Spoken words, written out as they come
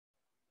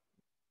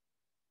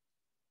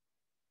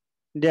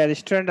Dear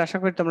student, আশা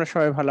করি তোমরা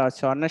সবাই ভালো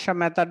আছো। অন্বেষা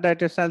ম্যাথ আড্ডা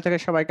ইউটিউব চ্যানেল থেকে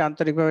সবাইকে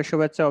আন্তরিকভাবে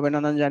শুভেচ্ছা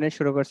অভিনন্দন জানিয়ে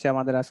শুরু করছি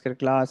আমাদের আজকের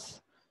ক্লাস।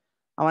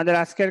 আমাদের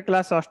আজকের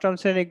ক্লাস অষ্টম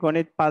শ্রেণী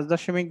গণিত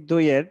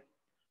 5.2 এর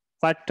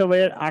পাঠ্য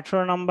বইয়ের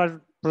 18 নম্বর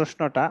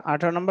প্রশ্নটা।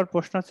 18 নম্বর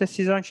প্রশ্ন হচ্ছে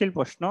সৃজনশীল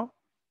প্রশ্ন।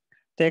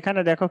 তো এখানে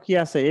দেখো কি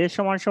আছে, a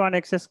সমান সমান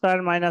x square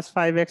minus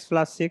 5x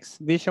plus 6,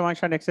 b সমান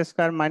সমান x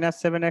square minus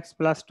 7x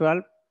plus 12,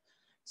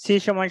 c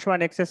সমান সমান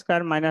x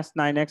square minus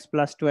 9x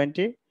plus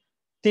 20।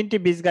 তিনটি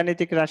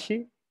বীজগাণিতিক রাশি।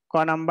 ক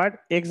নাম্বার,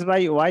 এক্স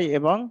বাই ওয়াই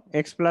এবং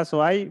x plus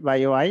Y by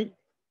Y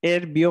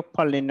এর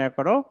বিয়োগফল নির্ণয়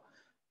করো।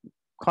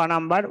 খ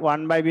নাম্বার,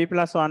 1/b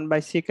প্লাস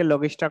 1/c কে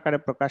লঘিষ্ঠ আকারে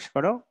প্রকাশ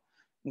করো।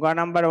 গ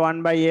number,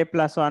 1/a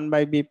plus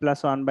 1/b plus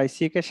 1/c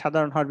কে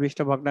সাধারণ হরবিশিষ্ট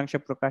ভগ্নাংশে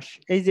প্রকাশ।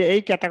 এই যে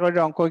এই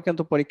ক্যাটাগরির অঙ্ক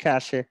কিন্তু পরীক্ষায়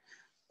আসে,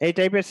 এই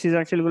টাইপের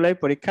সৃজনশীল গুলোই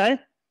পরীক্ষায়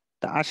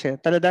আসে।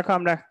 তাহলে দেখো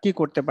আমরা কি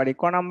করতে পারি।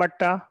 ক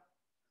নাম্বারটা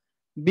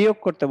বিয়োগ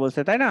করতে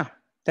বলছে, তাই না?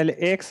 তাহলে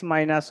x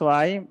minus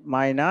Y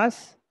minus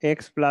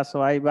x plus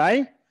Y by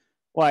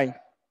Y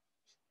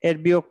এর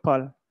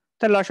বিয়োগফল।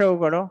 তাহলে লসাগু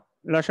করো।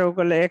 লসাগু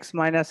করলে এক্স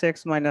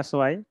মাইনাস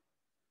ওয়াই,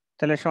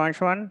 তাহলে সমান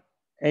সমান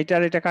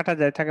এইটার এটা কাটা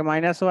যায়, থাকে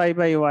মাইনাস ওয়াই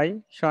বাই ওয়াই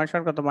সমান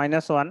সমান কত,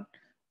 -1।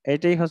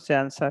 এটাই হচ্ছে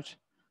অ্যান্সার,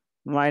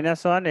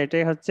 -1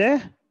 এটাই হচ্ছে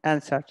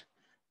অ্যান্সার।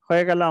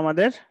 হয়ে গেল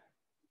আমাদের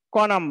ক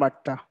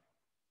নাম্বারটা।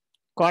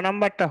 ক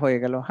নাম্বারটা হয়ে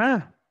গেল। হ্যাঁ,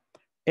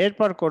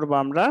 এরপর করব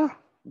আমরা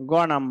গ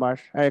নাম্বার।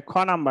 খ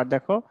নাম্বার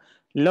দেখো,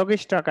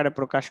 লঘিষ্ঠ আকারে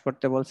প্রকাশ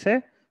করতে বলছে।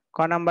 খ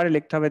নাম্বারে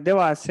লিখতে হবে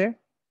দেওয়া আছে,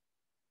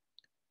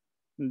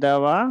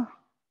 দেওয়া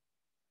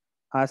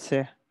আছে।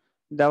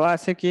 দেওয়া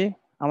আছে কি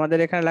আমাদের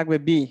এখানে লাগবে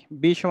বি।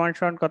 বি সমান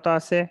সমান কত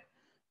আছে,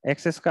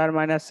 x square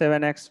minus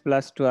 7x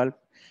plus 12।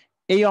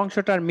 এই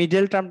অংশটার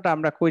মিডল টার্মটা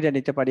আমরা কইরে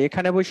নিতে পারি,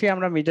 এখানে বসে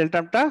আমরা মিডল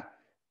টার্মটা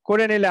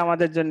করে নিলে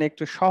আমাদের জন্য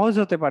একটু সহজ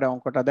হতে পারে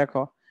অঙ্কটা।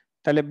 দেখো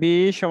তাহলে বি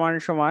সমান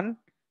সমান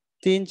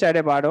 3×4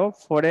 = 12,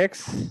 4x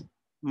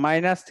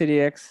মাইনাস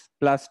 3x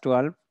প্লাস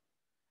 12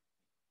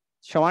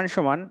 সমান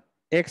সমান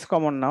এক্স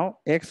কমন নাও,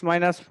 এক্স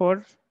মাইনাস 4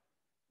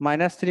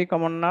 মাইনাস 3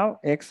 কমন নাও,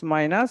 এক্স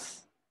মাইনাস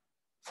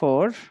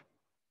 4।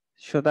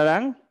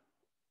 সুতরাং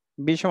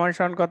বি সমান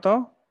সমান কত,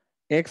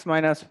 এক্স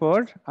মাইনাস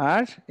 4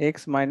 আর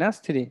এক্স মাইনাস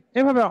 3,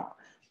 এভাবে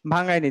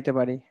ভাঙাই নিতে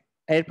পারি।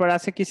 এরপর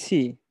আছে কি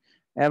সি,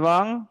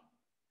 এবং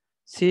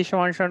সি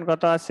সমান সমান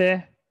কত আছে,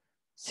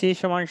 সি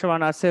সমান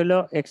সমান আছে হলো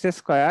এক্স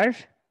স্কোয়ার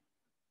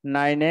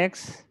 9x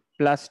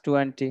প্লাস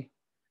 20।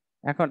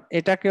 এখন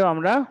এটাকেও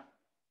আমরা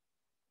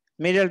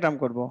মিডল টার্ম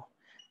করব,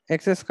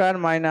 x square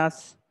minus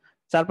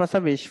 4 × 5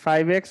 = 20,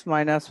 5x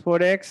minus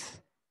 4x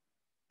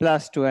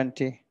plus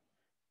 20।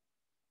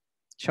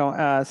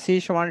 C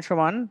সমান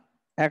সমান,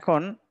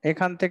 এখন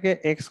এখান থেকে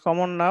এক্স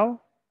কমন নাও,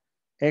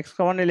 এক্স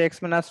কমন নিলে এক্স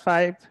মাইনাস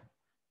 5,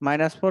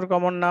 মাইনাস 4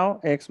 কমন নাও,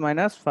 এক্স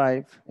মাইনাস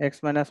 5, এক্স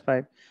মাইনাস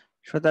 5।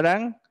 সুতরাং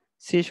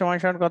সি সমান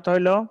সমান কত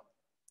হইলো,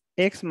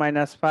 এক্স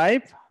মাইনাস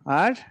 5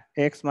 আর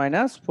এক্স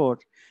মাইনাস 4।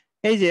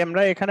 এই যে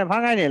আমরা এখানে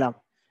ভাঙাই নিলাম,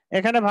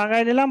 এখানে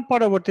ভাঙাই নিলাম,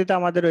 পরবর্তীতে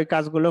আমাদের ওই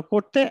কাজগুলো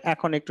করতে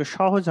এখন একটু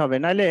সহজ হবে।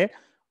 নাহলে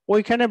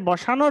ওইখানে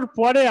বসানোর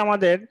পরে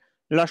আমাদের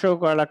লসাগু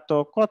করা লাগতো,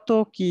 কত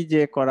কি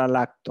যে করা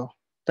লাগতো।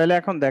 তাহলে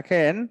এখন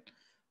দেখেন,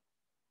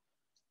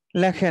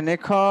 লেখেন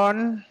এখন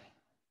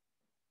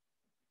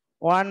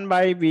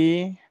 1/b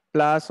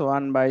প্লাস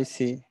 1/c।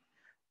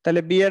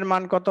 তাহলে বি এর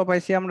মান কত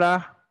পাইছি আমরা,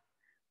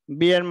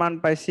 বি এর মান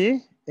পাইছি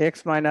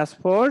x minus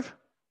 4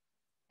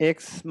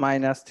 x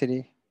minus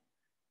 3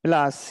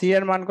 plus C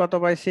এর মান কত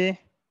পাইছি,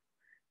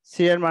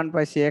 সি এর মান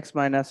পাইছি এক্স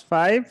মাইনাস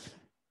 5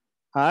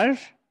 আর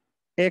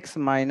এক্স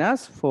মাইনাস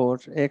 4,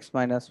 এক্স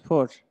মাইনাস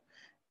 4।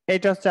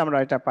 এইটা হচ্ছে আমরা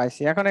এটা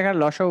পাইছি। এখন এখানে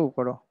লসাগু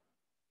করো।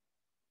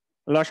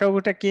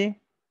 লসাগুটা কি,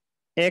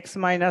 এক্স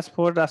মাইনাস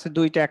 4 আছে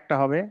দুইটা, একটা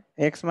হবে,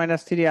 এক্স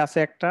মাইনাস 3 আছে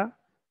একটা,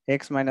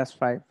 এক্স মাইনাস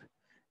 5।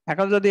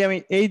 এখন যদি আমি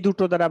এই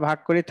দুটো দ্বারা ভাগ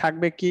করি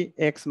থাকবে কি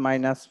এক্স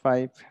মাইনাস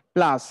 5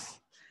 প্লাস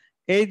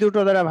এই দুটো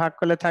দ্বারা ভাগ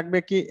করলে থাকবে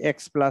কি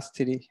x plus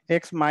 3,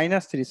 x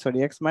minus 3, sorry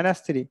x minus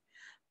 3।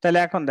 তাহলে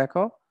এখন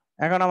দেখো,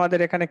 এখন আমাদের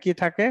এখানে কি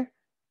থাকে,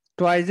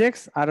 টুয়াইজ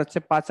এক্স আর হচ্ছে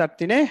 5 আর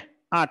 3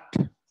 = 8,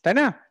 তাই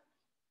না?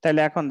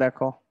 তাহলে এখন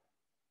দেখো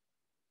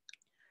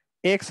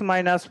x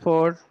minus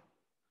 4,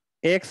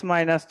 x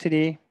minus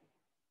 3,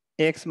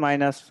 x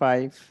minus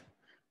 5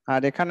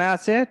 আর এখানে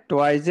আছে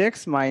টুয়াইজ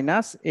এক্স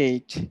মাইনাস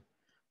 8।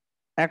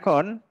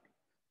 এখন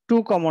 2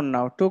 কমন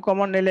নাও, 2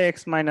 কমন নিলে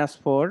এক্স মাইনাস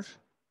 4,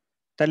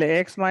 তাহলে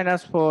x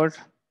minus 4,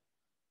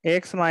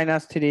 x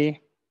minus 3,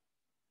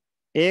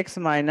 x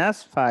minus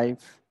 5।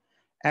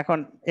 এখন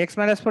এক্স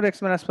মাইনাস 4 এক্স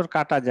মাইনাস 4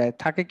 কাটা যায়,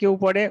 থাকে কি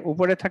উপরে,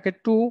 উপরে থাকে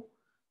 2,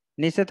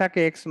 নিচে থাকে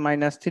এক্স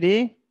মাইনাস 3,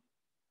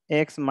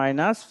 এক্স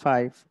মাইনাস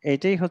 5।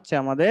 এইটাই হচ্ছে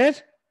আমাদের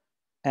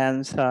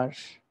অ্যান্সার,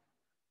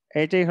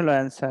 এইটাই হলো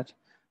অ্যান্সার।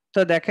 তো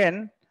দেখেন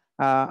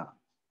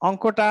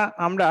অঙ্কটা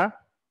আমরা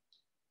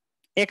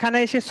এখানে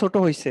এসে ছোট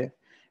হয়েছে,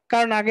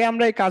 কারণ আগে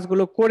আমরা এই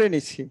কাজগুলো করে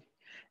নিছি।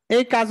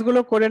 এই কাজগুলো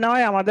করে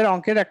নেওয়ায় আমাদের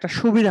অঙ্কের একটা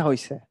সুবিধা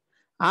হয়েছে।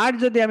 আর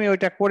যদি আমি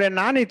ওইটা করে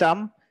না নিতাম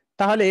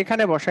তাহলে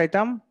এখানে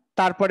বসাইতাম,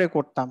 তারপরে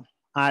করতাম।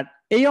 আর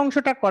এই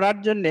অংশটা করার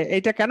জন্য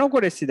এইটা কেন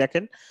করেছি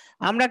দেখেন,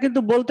 আমরা কিন্তু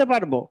বলতে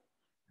পারবো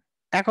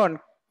এখন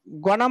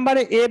গ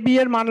নাম্বারে এ বি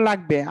এর মান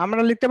লাগবে,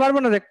 আমরা লিখতে পারবো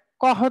না যে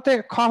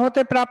খ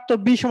হতে প্রাপ্ত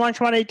বি সমান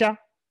সমান এইটা,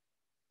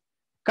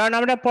 কারণ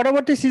আমরা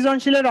পরবর্তী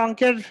সৃজনশীলের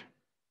অঙ্কের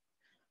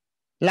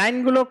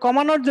লাইনগুলো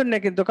কমানোর জন্য,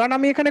 কিন্তু কারণ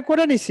আমি এখানে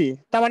করে নিছি,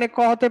 তার মানে ক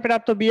হতে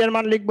প্রাপ্ত বি এর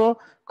মান লিখবো,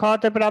 খ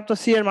হতে প্রাপ্ত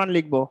সি এর মান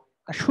লিখবো,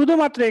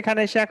 শুধুমাত্র এখানে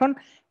এসে এখন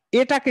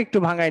এটাকে একটু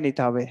ভাঙায়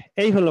নিতে হবে,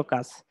 এই হলো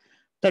কাজ।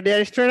 তো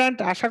ডিয়ার স্টুডেন্ট,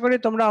 আশা করি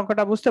তোমরা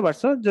অঙ্কটা বুঝতে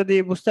পারছো, যদি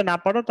বুঝতে না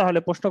পারো তাহলে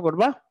প্রশ্ন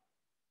করবা।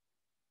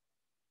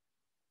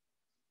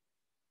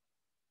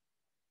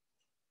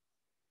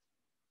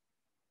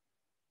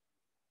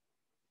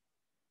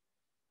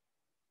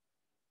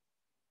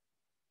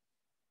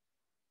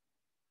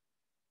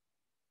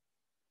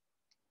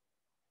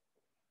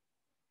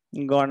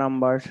 গ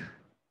নাম্বার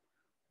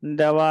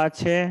দেওয়া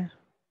আছে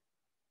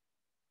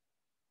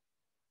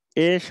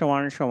এ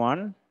সমান সমান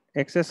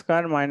x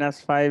square minus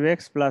 5x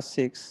plus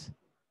 6,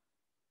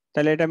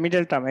 তাহলে এটা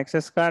middle term x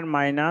square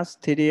minus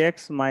 3x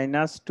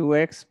minus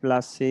 2x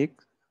plus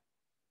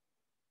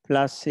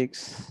 6,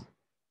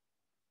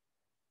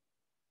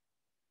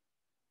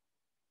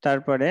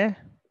 তারপরে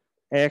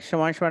x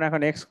সমান সমান,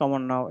 এখন x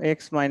কমন নাও, x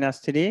মাইনাস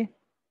 3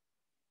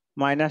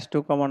 মাইনাস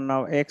 2 কমন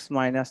নাও, x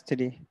মাইনাস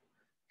 3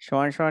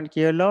 সমান সমান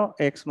কি হলো,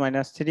 x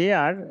মাইনাস 3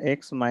 আর x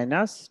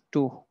মাইনাস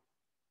 2।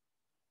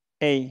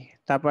 এই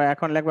তারপর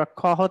এখন লিখবা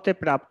খ হতে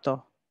প্রাপ্ত,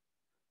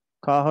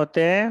 খ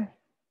হতে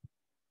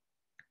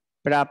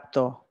প্রাপ্ত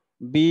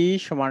বি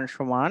সমান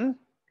সমান,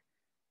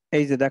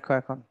 এই যে দেখো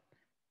এখন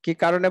কি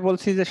কারণে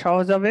বলছি যে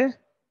সহজ হবে,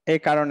 এই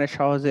কারণে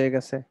সহজ হয়ে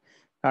গেছে,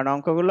 কারণ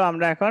অঙ্কগুলো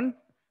আমরা এখন,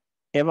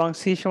 এবং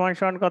সি সমান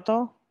সমান কত,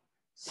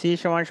 সি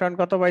সমান সমান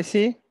কত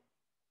পাইছি,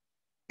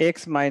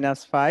 এক্স মাইনাস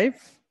 5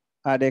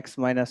 আর এক্স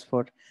মাইনাস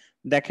 4।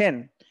 দেখেন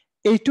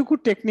এইটুকু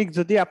টেকনিক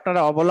যদি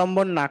আপনারা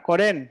অবলম্বন না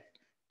করেন,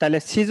 তাহলে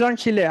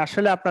সৃজনশীলে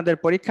আসলে আপনাদের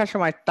পরীক্ষার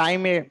সময়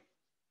টাইমে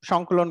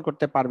সংকলন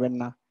করতে পারবেন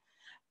না।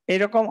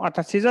 এরকম,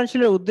 অর্থাৎ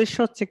সৃজনশীলের উদ্দেশ্য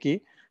হচ্ছে কি,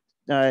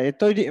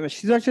 তৈরি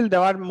সৃজনশীল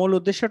দেওয়ার মূল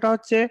উদ্দেশ্যটা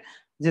হচ্ছে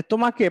যে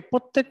তোমাকে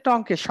প্রত্যেকটা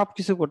অঙ্কে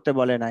সবকিছু করতে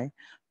বলে নাই,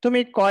 তুমি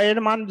ক এর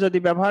মান যদি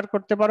ব্যবহার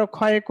করতে পারো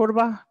ক্ষয়ে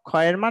করবা,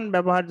 ক্ষয়ের মান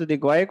ব্যবহার যদি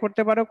গয়ে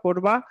করতে পারো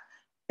করবা,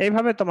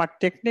 এইভাবে তোমার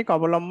টেকনিক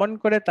অবলম্বন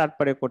করে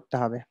তারপরে করতে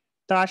হবে।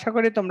 তো আশা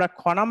করি তোমরা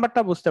খ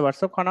নাম্বারটা বুঝতে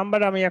পারছো। খ নাম্বার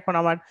আমি এখন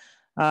আমার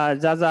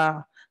যা যা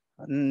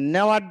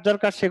নেওয়ার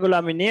দরকার সেগুলো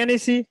আমি নিয়ে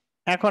নিছি।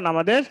 এখন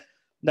আমাদের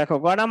দেখো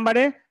গ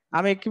নাম্বারে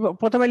আমি কি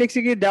প্রথমে লিখছি,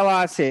 কি দেওয়া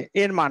আছে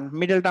এর মান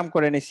মিডল টার্ম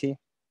করে নিছি,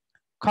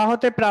 খ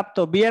হতে প্রাপ্ত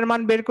বি এর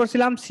মান বের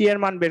করছিলাম, সি এর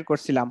মান বের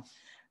করছিলাম,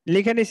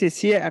 লিখে নিছি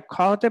সি, খ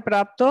হতে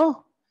প্রাপ্ত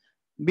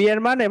বি এর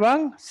মান এবং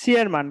সি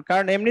এর মান,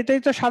 কারণ এমনিতেই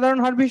তো সাধারণ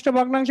হরবিশিষ্ট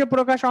ভগ্নাংশ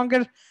প্রকাশ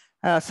অঙ্কের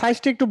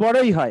সাইজটা একটু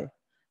বড়ই হয়,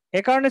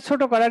 এ কারণে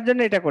ছোট করার জন্য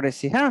এটা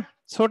করেছি। হ্যাঁ,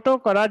 ছোট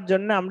করার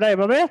জন্য আমরা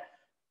এভাবে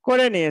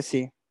করে নিয়েছি,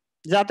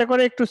 যাতে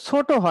করে একটু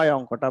ছোট হয়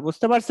অঙ্কটা,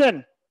 বুঝতে পারছেন?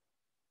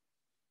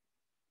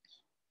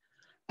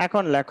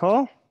 এখন লেখো,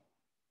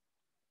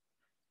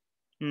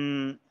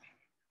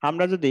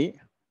 আমরা যদি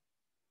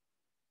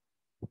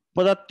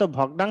প্রদত্ত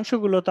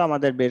ভগ্নাংশগুলো তো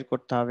আমাদের বের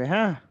করতে হবে,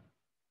 হ্যাঁ,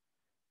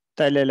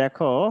 তাইলে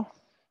লেখো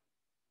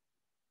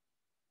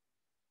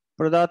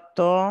প্রদত্ত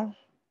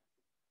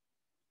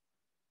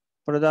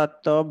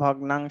প্রদত্ত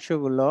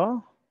ভগ্নাংশগুলো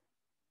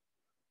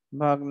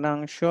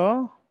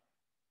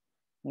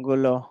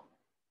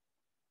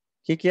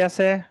কি কি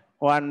আছে,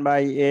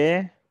 1/a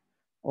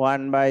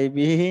 1/b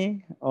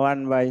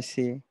 1/c।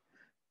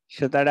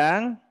 সুতরাং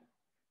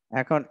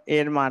এখন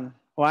এর মান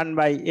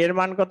 1/, এর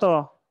মান কত,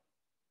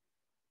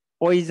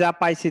 ওই যা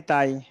পাইছি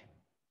তাই,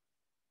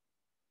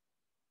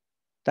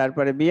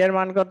 তারপরে বি এর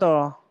মান কত,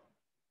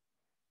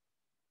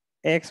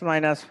 x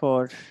minus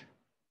 4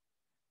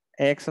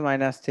 x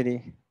minus 3,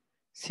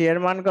 C এর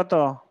মান কত,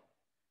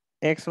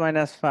 x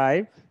মাইনাস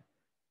 5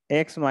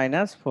 x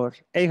মাইনাস 4।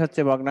 এই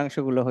হচ্ছে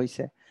ভগ্নাংশগুলো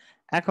হয়েছে।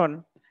 এখন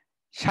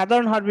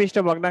সাধারণ হর বিশিষ্ট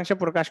ভগ্নাংশ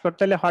প্রকাশ করতে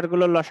হলে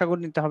হরগুলোর লসাগু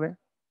নিতে হবে,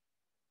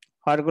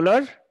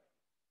 হরগুলোর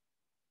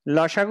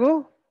লসাগু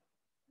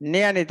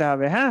নিয়ে নিতে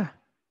হবে। হ্যাঁ,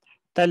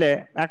 তাহলে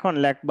এখন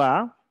লেখবা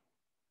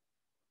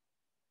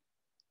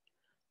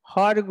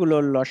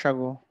হরগুলোর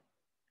লসাগু,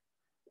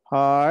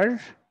 হর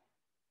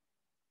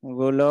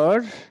গুলোর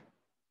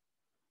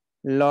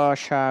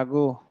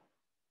লসাগু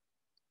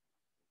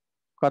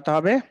কত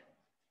হবে,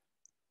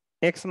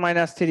 এক্স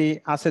মাইনাস 3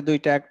 আছে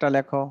দুইটা, একটা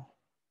লেখো,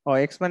 ও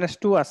এক্স মাইনাস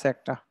 2 আছে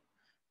একটা,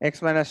 x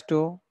minus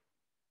 2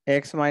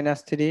 x minus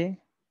 3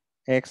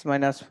 x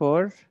minus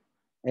 4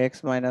 x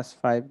minus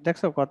 5,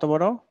 দেখছো কত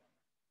বড়।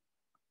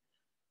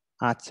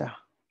 আচ্ছা,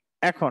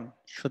 এখন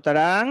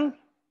সুতরাং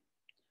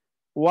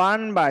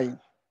 1/,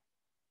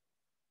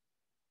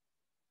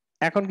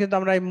 এখন কিন্তু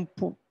আমরা এই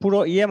পুরো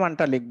ইয়ে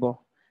মানটা লিখবো,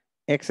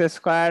 x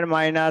square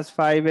minus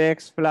 5x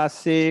plus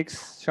 6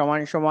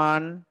 সমান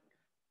সমান,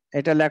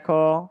 এটা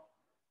লেখো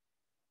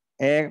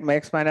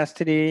এক্স মাইনাস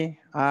 3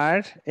 আর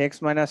এক্স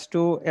মাইনাস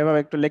 2, এভাবে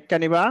একটু লেখা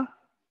নিবা।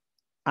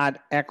 আর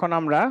এখন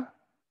আমরা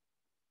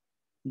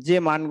যে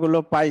মানগুলো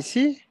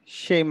পাইছি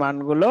সেই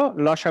মানগুলো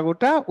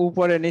লসাগুটা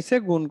উপরে নিচে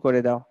গুণ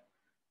করে দাও,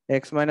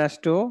 x minus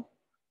 2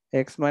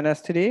 x minus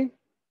 3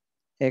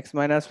 x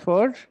minus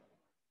 4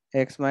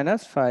 x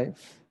minus 5,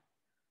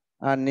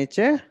 আর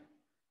নিচে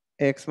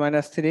x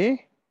minus 3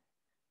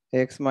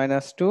 x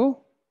minus 2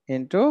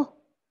 into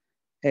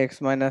x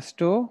minus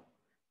 2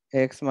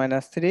 x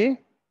minus 3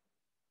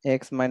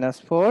 x minus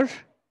 4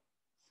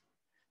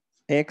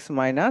 x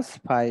minus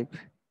 5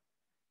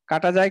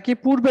 কাটা যায় কি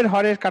পূর্বের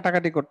হরের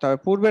কাটাকাটি করতে হবে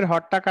পূর্বের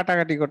হরটা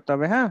কাটাকাটি করতে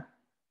হবে হ্যাঁ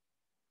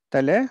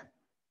তাহলে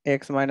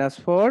x minus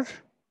 4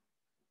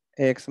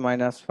 x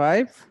minus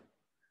 5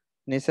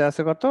 নিচে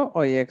আছে কত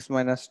ওই x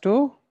minus 2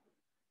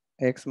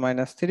 x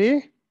minus 3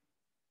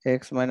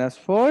 x minus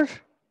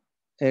 4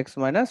 x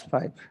minus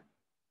 5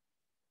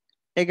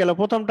 এই গেল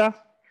প্রথমটা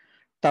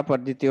তারপর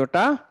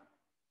দ্বিতীয়টা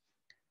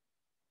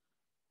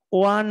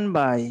 1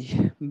 বাই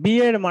বি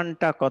এর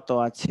মানটা কত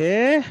আছে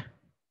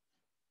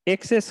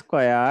x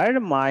square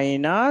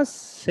minus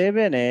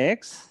 7x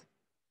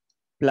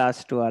plus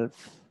 12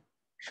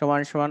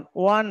 সমান সমান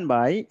 1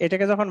 বাই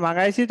এটাকে যখন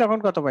ভাঙাইছি তখন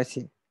কত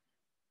পাইছি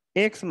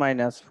x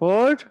minus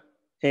 4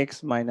 x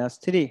minus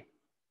 3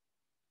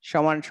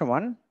 সমান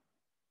সমান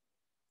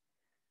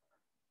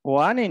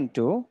 1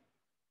 into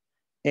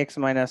x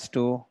minus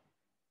 2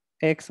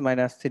 x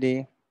minus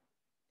 3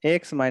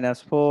 x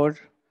minus 4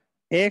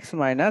 x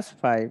minus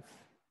 5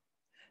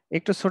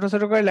 একটু ছোট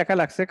ছোট করে লেখা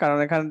লাগছে কারণ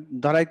এখানে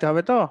ধরাইতে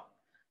হবে তো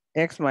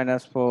x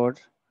minus 4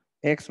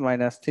 x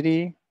minus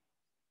 3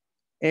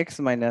 x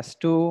minus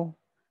 2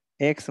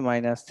 x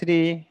minus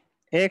 3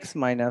 x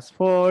minus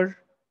 4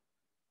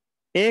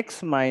 x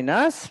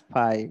minus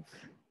 5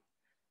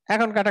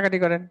 এখন কাটাকাটি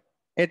করেন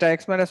এটা x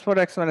minus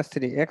 4 x minus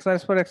 3 x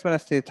minus 4 x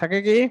minus 3 থাকে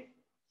কি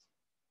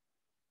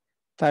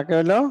থাকে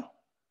হলো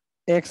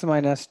x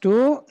minus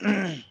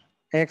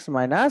 2 x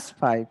minus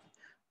 5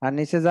 আর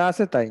নিচে যা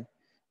আছে তাই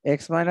x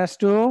minus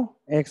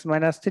 2 x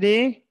minus 3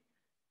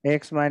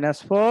 x minus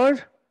 4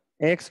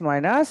 x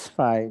minus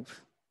 5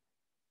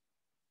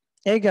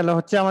 এই গেল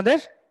হচ্ছে আমাদের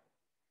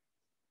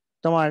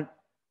তোমার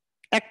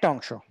একটা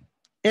অংশ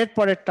এর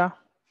পরেরটা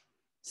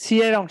সি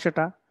এর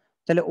অংশটা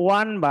তাহলে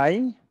 1 বাই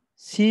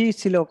সি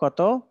ছিল কত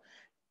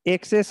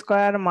x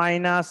square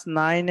minus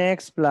 9x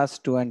plus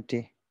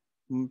 20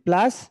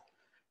 plus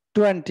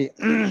 20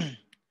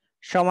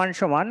 সমান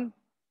সমান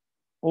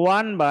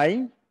 1 বাই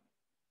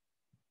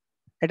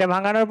এটা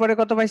ভাঙানোর পরে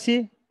কত পাইছি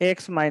x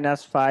minus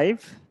 5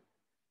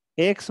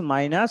 x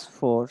minus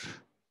 4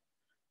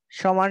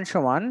 সমান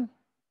সমান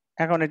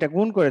এখন এটা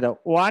গুণ করে দাও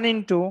 1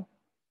 into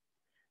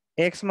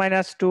x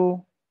minus 2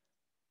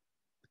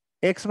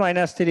 x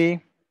minus 3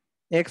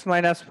 x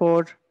minus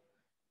 4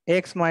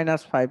 x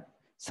minus 5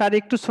 sir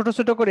একটু ছোট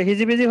ছোট করে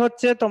হিজিবিজি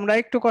হচ্ছে তোমরা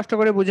একটু কষ্ট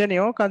করে বুঝে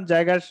নিও কারণ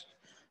জায়গা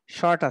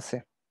শর্ট আছে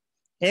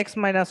x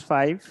minus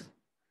 5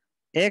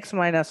 x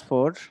minus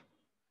 4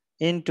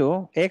 into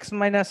x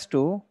minus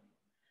 2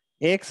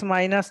 x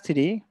minus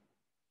 3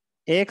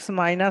 x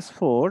minus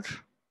 4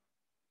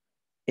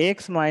 x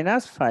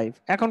minus 5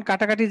 এখন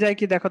কাটাকাটি যায়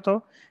কি দেখো তো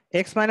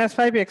x minus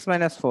 5 x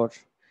minus 4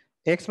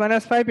 x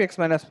minus 5 x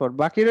minus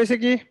 4 বাকি রয়েছে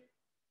কি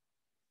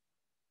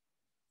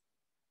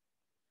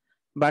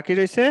বাকি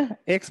রয়েছে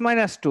x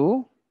minus 2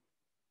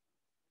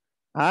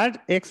 আর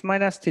x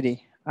minus 3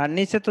 আর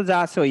নিচে তো যা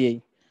আছে ওই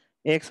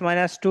x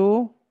minus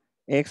 2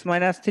 x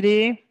minus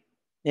 3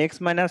 x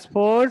minus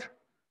 4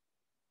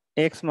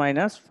 x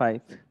minus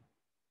 5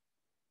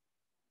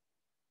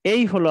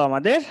 এই হলো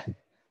আমাদের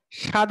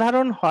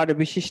সাধারণ হর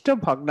বিশিষ্ট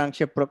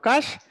ভগ্নাংশে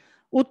প্রকাশ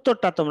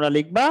উত্তরটা তোমরা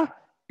লিখবা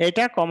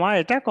এটা কমা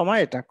এটা কমা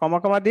এটা কমা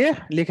কমা দিয়ে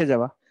লিখে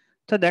যাবা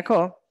তো দেখো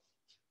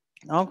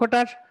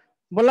অঙ্কটার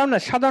বললাম না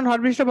সাধারণ হর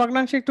বিশিষ্ট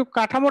ভগ্নাংশে একটু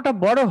কাঠামোটা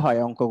বড় হয়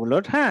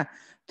অঙ্কগুলোর হ্যাঁ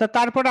তো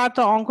তারপরে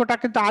তো অঙ্কটা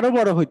কিন্তু আরো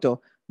বড় হইতো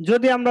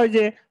যদি আমরা ওই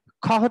যে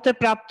খ হতে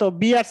প্রাপ্ত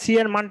বি আর সি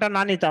এর মানটা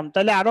না নিতাম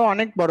তাহলে আরো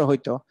অনেক বড়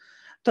হইতো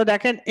তো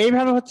দেখেন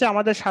এইভাবে হচ্ছে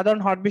আমাদের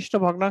সাধারণ হর বিশিষ্ট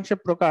ভগ্নাংশে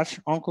প্রকাশ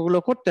অঙ্কগুলো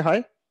করতে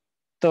হয়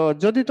তো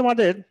যদি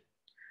তোমাদের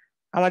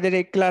আমাদের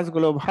এই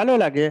ক্লাসগুলো ভালো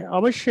লাগে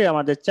অবশ্যই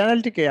আমাদের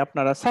চ্যানেলটিকে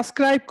আপনারা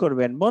সাবস্ক্রাইব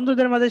করবেন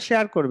বন্ধুদের মাঝে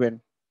শেয়ার করবেন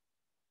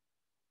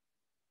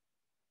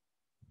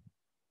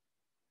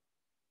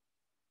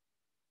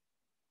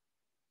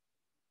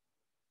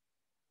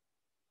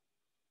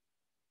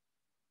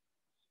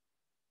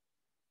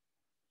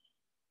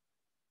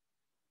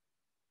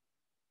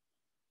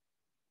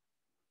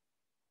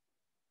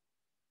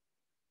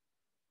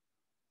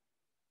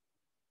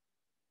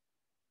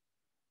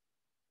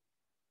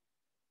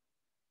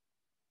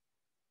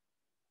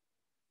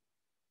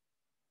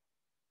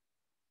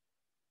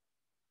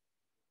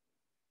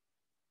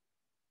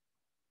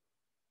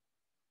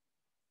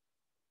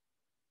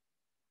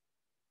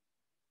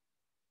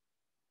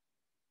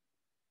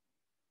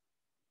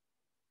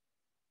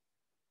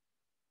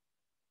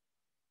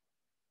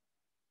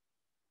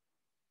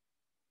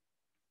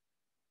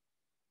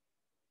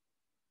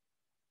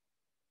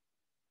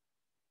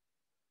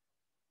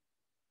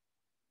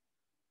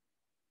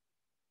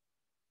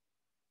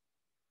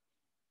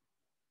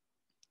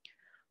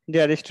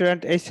ডিয়ার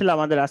স্টুডেন্ট এই ছিল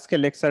আমাদের আজকের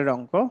লেকচারের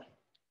অঙ্ক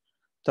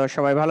তো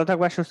সবাই ভালো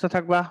থাকবা সুস্থ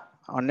থাকবা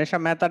অন্বেষা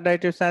ম্যাথ আড্ডা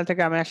ইউটিউব চ্যানেল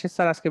থেকে আমি আশিস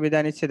স্যার আজকে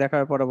বিদায় নিচ্ছি দেখা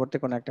হবে পরবর্তী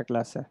কোনো একটা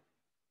ক্লাসে